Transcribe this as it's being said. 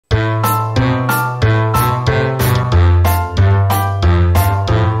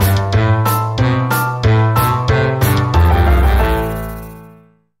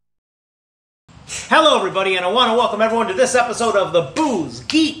everybody, and I want to welcome everyone to this episode of the Booze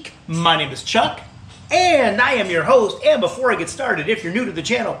Geek. My name is Chuck, and I am your host. And before I get started, if you're new to the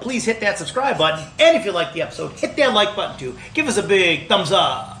channel, please hit that subscribe button. And if you like the episode, hit that like button too. Give us a big thumbs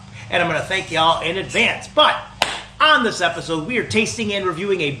up. And I'm going to thank y'all in advance. But on this episode, we are tasting and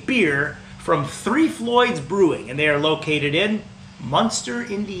reviewing a beer from Floyds Brewing, and they are located in Munster,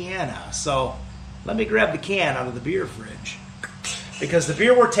 Indiana. So let me grab the can out of the beer fridge. Because the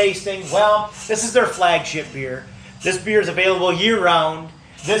beer we're tasting, well, this is their flagship beer. This beer is available year-round.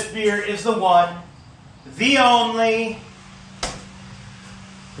 This beer is the one, the only,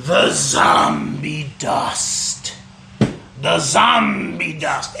 the Zombie Dust. The Zombie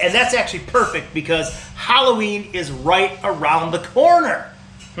Dust. And that's actually perfect because Halloween is right around the corner.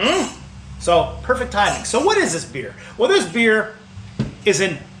 So, perfect timing. So what is this beer? Well, this beer is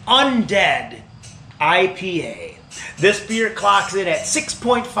an undead IPA. This beer clocks in at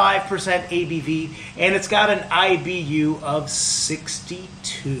 6.5% ABV, and it's got an IBU of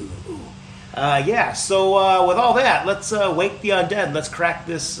 62. So with all that, let's wake the undead. Let's crack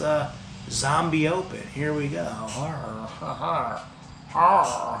this zombie open. Here we go.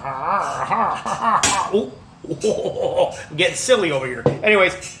 I'm getting silly over here.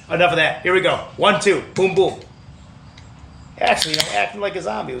 Anyways, enough of that. Here we go. 1, 2, boom, boom. Actually, acting like a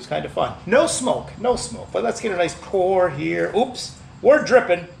zombie was kind of fun. No smoke. But let's get a nice pour here. Oops, we're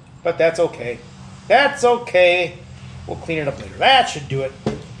dripping, but that's okay. That's okay. We'll clean it up later. That should do it.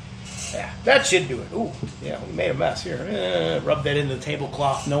 Yeah, that should do it. Ooh, yeah, we made a mess here. Rub that into the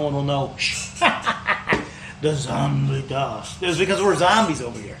tablecloth. No one will know. The Zombie Dust. It's because we're zombies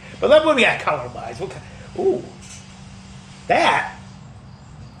over here. But look what we got color-wise. Ooh, that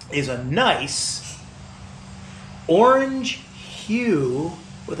is a nice orange hue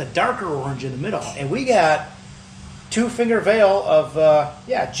with a darker orange in the middle, and we got 2-finger veil of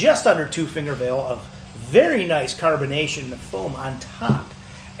just under 2-finger veil of very nice carbonation and foam on top.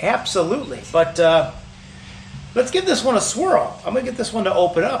 Absolutely. But let's give this one a swirl. I'm gonna get this one to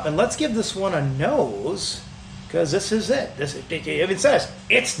open up, and let's give this one a nose, because this is it. It even says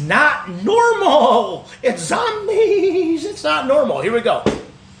it's not normal. It's zombies. It's not normal. Here we go.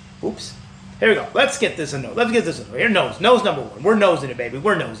 Oops. Here we go. Let's get this a nose. Let's get this a nose. Here, nose. Nose number 1. We're nosing it, baby.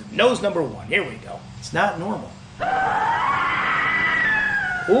 We're nosing. Nose number 1. Here we go. It's not normal.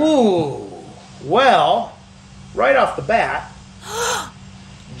 Ooh. Well, right off the bat,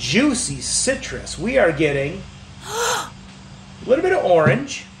 juicy citrus. We are getting a little bit of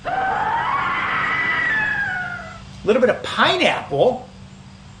orange, a little bit of pineapple.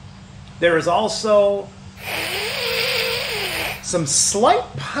 There is also some slight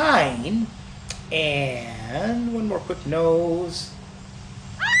pine. And one more quick nose.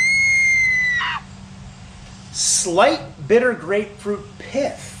 Slight bitter grapefruit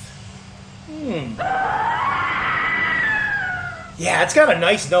pith. Yeah, it's got a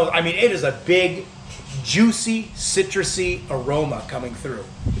nice nose. I mean, it is a big, juicy, citrusy aroma coming through.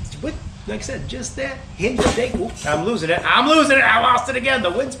 Like I said, just that hint of day. Oops, I'm losing it. I lost it again. The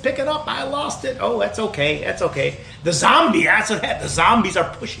wind's picking up. I lost it. Oh, that's okay. The zombie. The zombies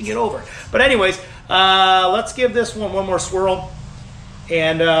are pushing it over. But anyways, let's give this one more swirl.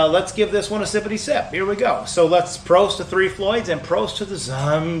 And let's give this one a sippity sip. Here we go. So let's PROST to Floyds and PROST to the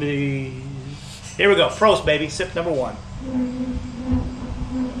zombies. Here we go. PROST, baby. Sip number 1.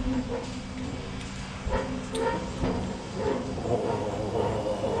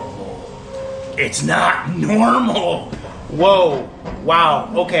 It's not normal. Whoa.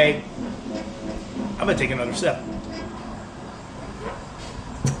 Wow. Okay. I'm going to take another sip.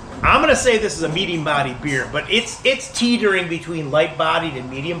 I'm going to say this is a medium-bodied beer, but it's teetering between light-bodied and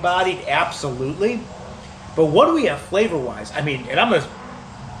medium-bodied, absolutely. But what do we have flavor-wise? I mean, and I'm going to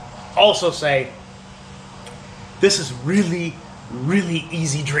also say this is really, really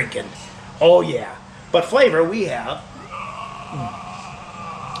easy drinking. Oh, yeah. But flavor, we have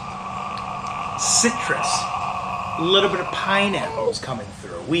citrus, a little bit of pineapples coming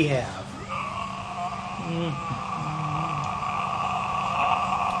through. We have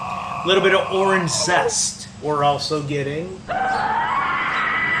a little bit of orange zest. We're also getting a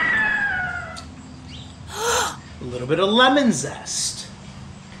little bit of lemon zest.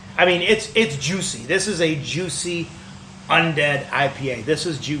 I mean, it's juicy. This is a juicy undead IPA. This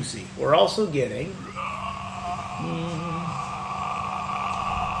is juicy. We're also getting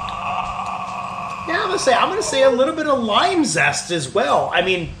I'm gonna say a little bit of lime zest as well. I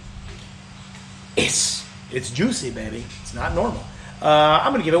mean, it's juicy, baby. It's not normal.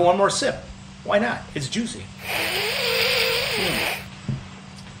 I'm gonna give it one more sip. Why not? It's juicy.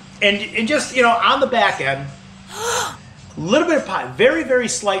 And just, on the back end, a little bit of pine, very, very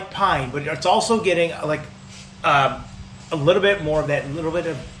slight pine, but it's also getting like a little bit more of that little bit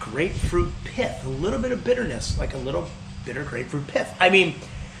of grapefruit pith, a little bit of bitterness, like a little bitter grapefruit pith. I mean,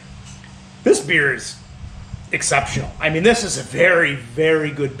 this beer is exceptional. I mean, this is a very,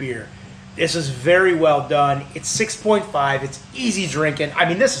 very good beer. This is very well done. It's 6.5. It's easy drinking. I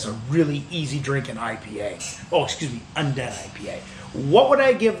mean, this is a really easy drinking IPA. Oh, excuse me, undead IPA. What would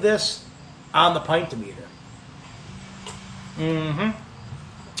I give this on the pint-o-meter?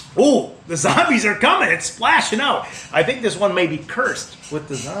 Ooh, the zombies are coming. It's splashing out. I think this one may be cursed with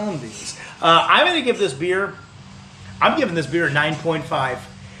the zombies. I'm going to give this beer, I'm giving this beer a 9.5.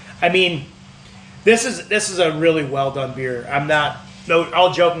 I mean, this is a really well done beer. I'm not, no,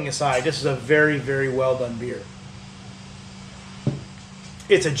 all joking aside, this is a very, very well done beer.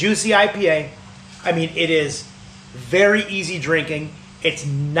 It's a juicy IPA. I mean, it is very easy drinking. It's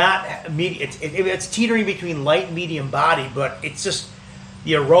not it's teetering between light and medium body, but it's just,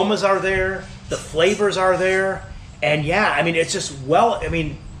 the aromas are there, the flavors are there, and yeah, I mean, it's just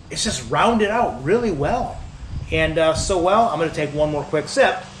it's just rounded out really well. And so well, I'm going to take one more quick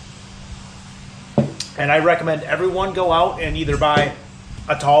sip. And I recommend everyone go out and either buy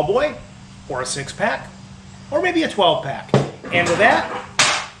a tall boy or a 6-pack or maybe a 12-pack. And with that,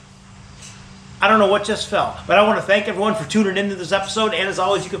 I don't know what just fell, but I want to thank everyone for tuning into this episode. And as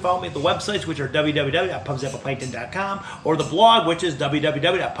always, you can follow me at the websites, which are www.pubsappleplanton.com, or the blog, which is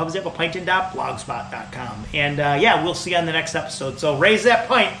www.pubsappleplanton.blogspot.com. And yeah, we'll see you on the next episode. So raise that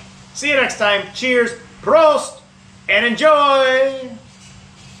pint. See you next time. Cheers, PROST, and enjoy.